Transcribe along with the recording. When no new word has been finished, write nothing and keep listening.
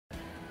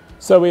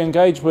So we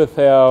engage with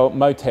our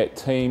MOTAT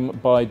team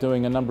by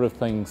doing a number of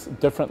things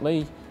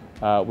differently.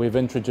 We've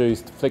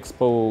introduced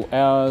flexible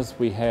hours,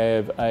 we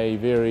have a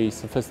very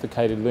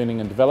sophisticated learning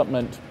and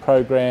development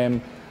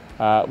program,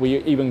 we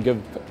even give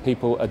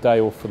people a day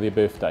off for their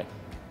birthday.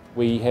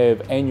 We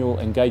have annual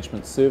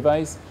engagement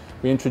surveys.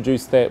 We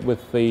introduced that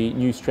with the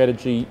new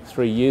strategy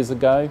 3 years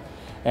ago,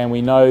 and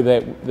we know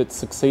that it's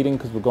succeeding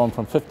because we've gone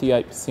from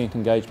 58%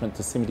 engagement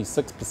to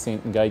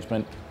 76%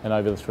 engagement in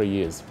over the 3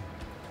 years.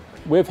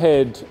 We've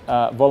had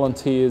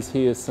volunteers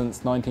here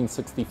since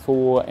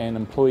 1964 and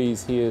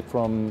employees here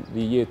from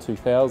the year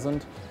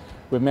 2000.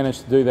 We've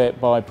managed to do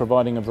that by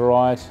providing a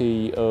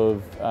variety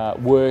of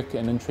work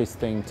and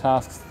interesting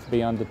tasks to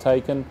be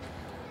undertaken,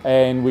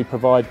 and we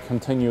provide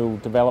continual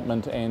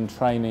development and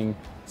training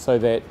so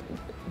that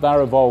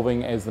they're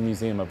evolving as the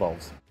museum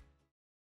evolves.